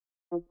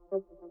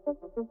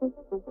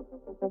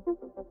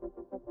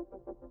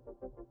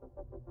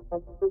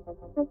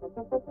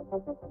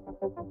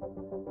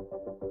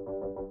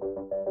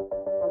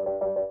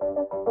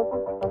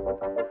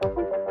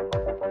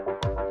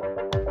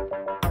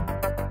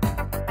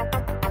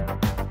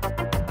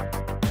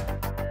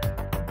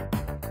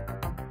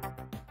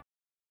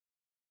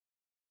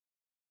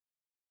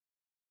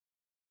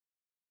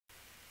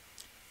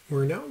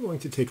We're now going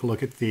to take a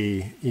look at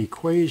the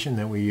equation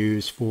that we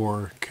use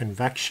for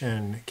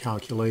convection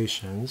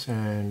calculations,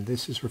 and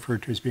this is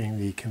referred to as being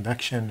the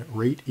convection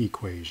rate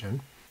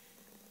equation.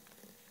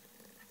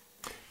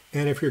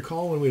 And if you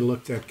recall, when we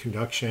looked at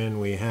conduction,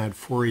 we had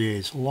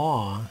Fourier's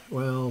law.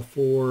 Well,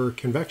 for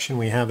convection,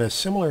 we have a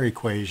similar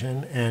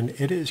equation, and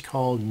it is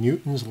called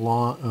Newton's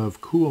law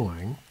of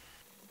cooling.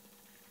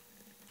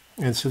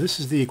 And so this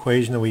is the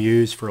equation that we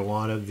use for a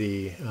lot of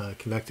the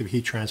convective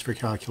heat transfer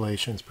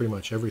calculations, pretty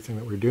much everything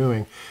that we're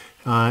doing.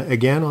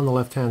 Again, on the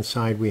left-hand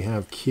side, we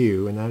have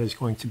Q, and that is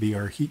going to be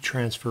our heat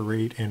transfer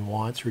rate in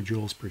watts or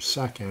joules per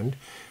second.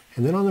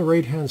 And then on the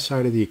right-hand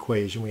side of the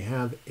equation, we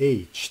have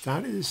H.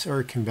 That is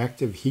our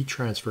convective heat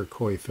transfer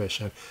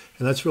coefficient,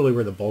 and that's really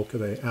where the bulk of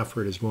the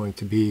effort is going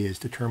to be, is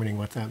determining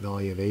what that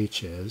value of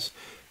H is.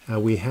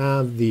 We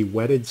have the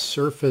wetted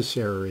surface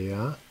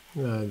area,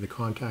 the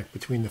contact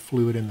between the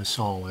fluid and the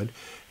solid.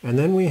 And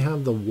then we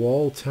have the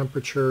wall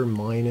temperature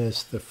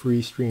minus the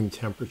free stream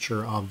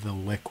temperature of the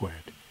liquid.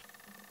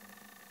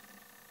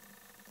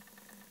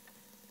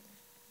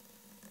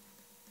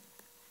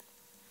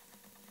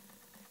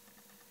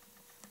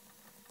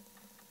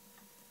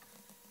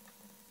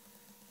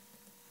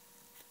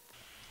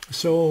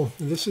 So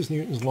this is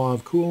Newton's law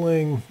of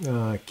cooling.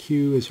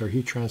 Q is our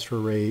heat transfer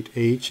rate.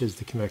 H is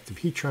the convective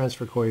heat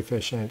transfer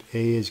coefficient.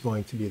 A is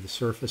going to be the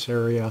surface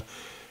area.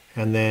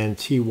 And then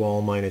T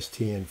wall minus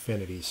T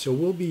infinity. So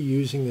we'll be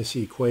using this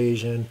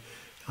equation,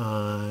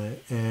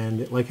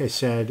 and like I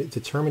said,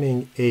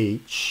 determining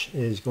H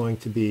is going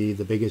to be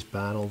the biggest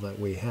battle that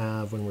we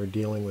have when we're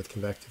dealing with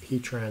convective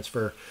heat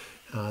transfer.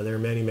 There are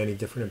many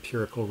different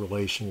empirical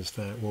relations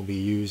that we'll be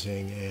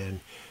using and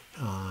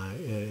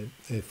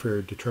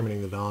for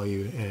determining the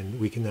value, and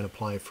we can then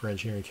apply it for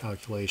engineering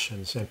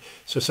calculations. And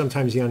so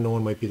sometimes the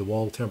unknown might be the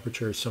wall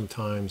temperature,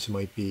 sometimes it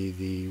might be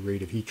the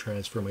rate of heat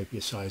transfer, might be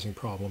a sizing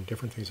problem,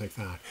 different things like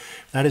that.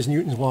 That is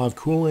Newton's law of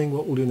cooling.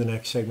 What we'll do in the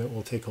next segment,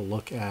 we'll take a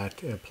look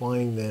at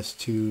applying this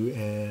to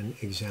an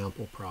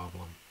example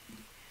problem.